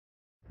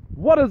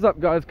What is up,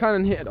 guys?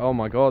 Kynan here. Oh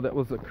my god, that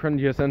was the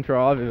cringiest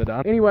intro I've ever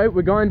done. Anyway,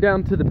 we're going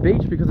down to the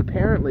beach because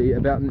apparently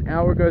about an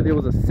hour ago there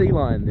was a sea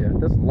lion there.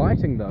 This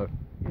lighting though.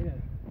 Yeah.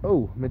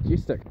 Oh,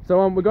 majestic.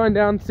 So we're going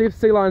down to see if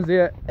sea lion's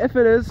there. If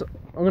it is,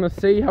 I'm gonna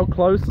see how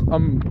close I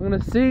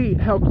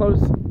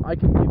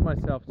can get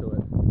myself to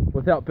it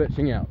without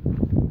bitching out.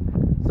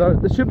 So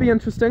this should be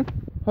interesting.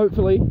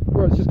 Hopefully,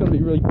 or it's just gonna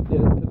be really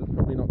dead because it's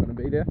probably not gonna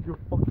be there. You're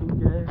fucking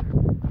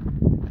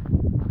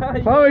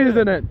gay. Chloe's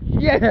in it.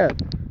 Yeah.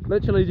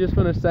 Literally just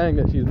finished saying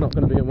that she's not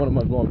going to be in one of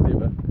my vlogs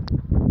ever.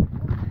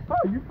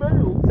 Oh, you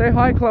failed. Say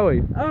hi,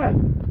 Chloe.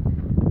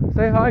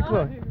 Say hi,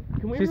 Chloe.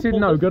 She said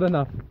no, good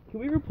enough. Can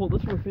we report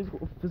this for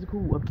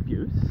physical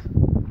abuse?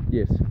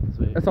 Yes.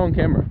 Sweet. It's on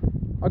camera.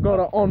 I got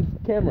it on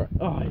camera.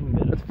 Oh, I didn't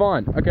get it. It's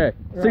fine. Okay.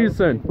 See you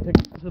soon.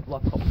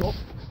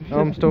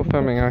 I'm still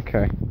filming.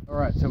 Okay.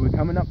 Alright, so we're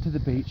coming up to the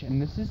beach and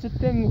this is the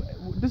thing.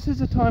 This is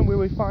the time where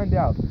we find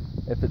out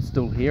if it's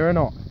still here or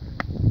not.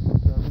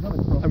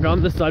 I'm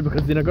going this side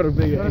because then I've got a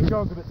bigger. Let's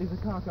go, but there's a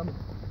car coming.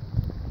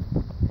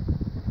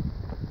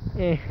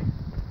 Eh.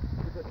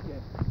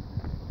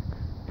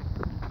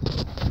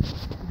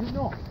 Is it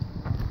not?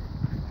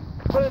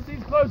 But it's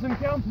these close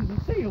encounters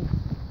of seals.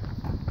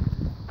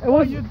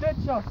 Oh, you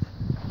ditch us.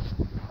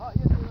 Oh,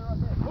 yes, they're right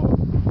there.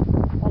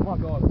 Oh my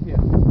god, it's here.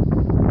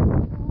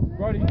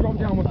 Brody, drop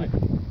down with me.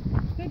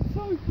 That's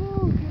so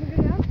cool. Do you want to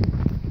get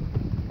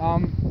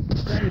out?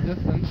 Stay a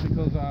distance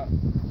because,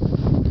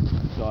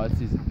 guys,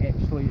 there's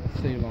actually a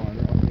sea lion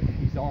right there.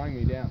 He's eyeing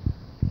me down.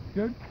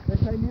 Good? They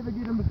say never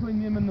get in between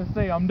them and the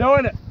sea. I'm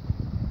doing it!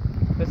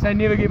 They say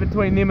never get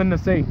between them and the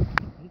sea.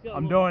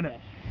 I'm doing it.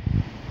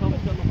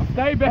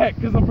 Stay back,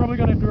 because I'm probably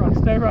going to have to run.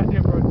 Stay right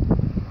there, bro.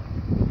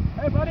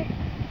 Hey, buddy!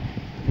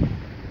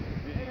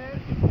 Hey,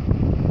 man.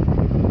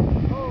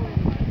 Oh.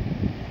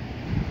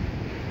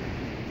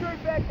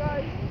 Shoot back,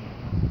 guys!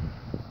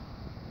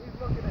 He's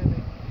looking at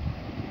me.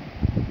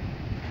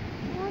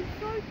 I'm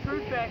so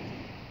true fact.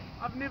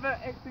 I've never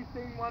actually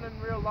seen one in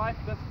real life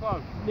this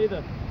close.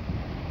 Neither.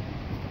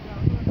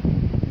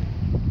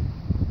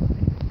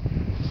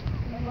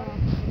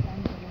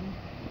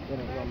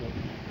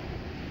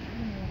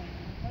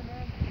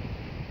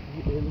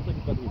 It looks like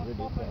it's about to be ready,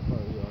 so I'll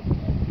follow you on.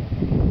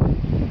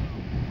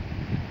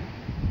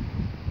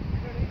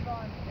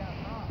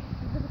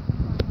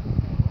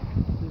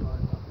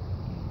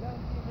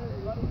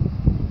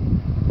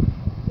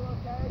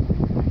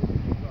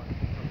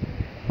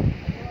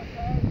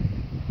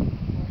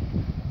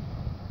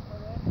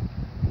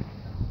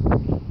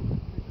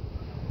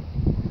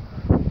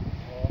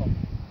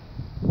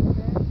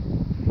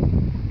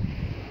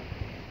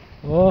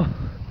 Oh,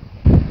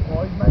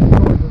 he's making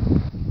noises.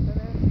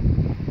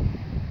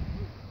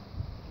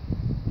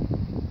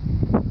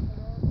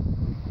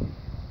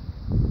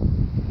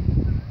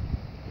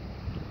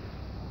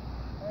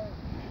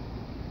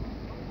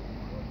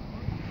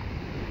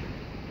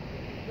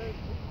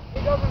 He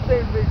doesn't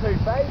seem to be too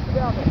phased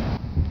about it.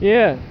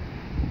 Yeah.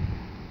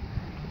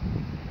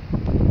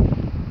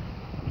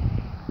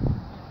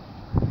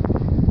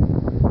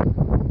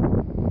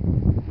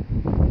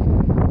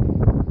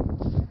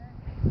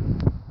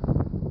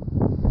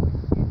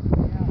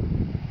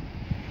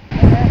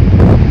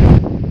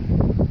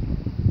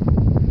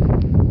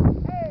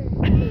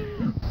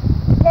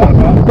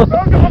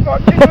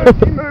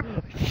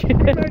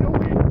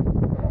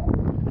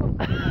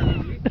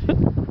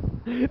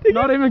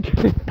 Not even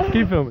kidding.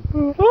 Keep filming.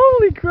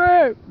 Holy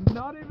crap!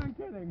 Not even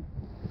kidding.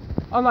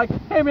 I'm like,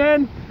 hey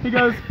man. He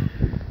goes.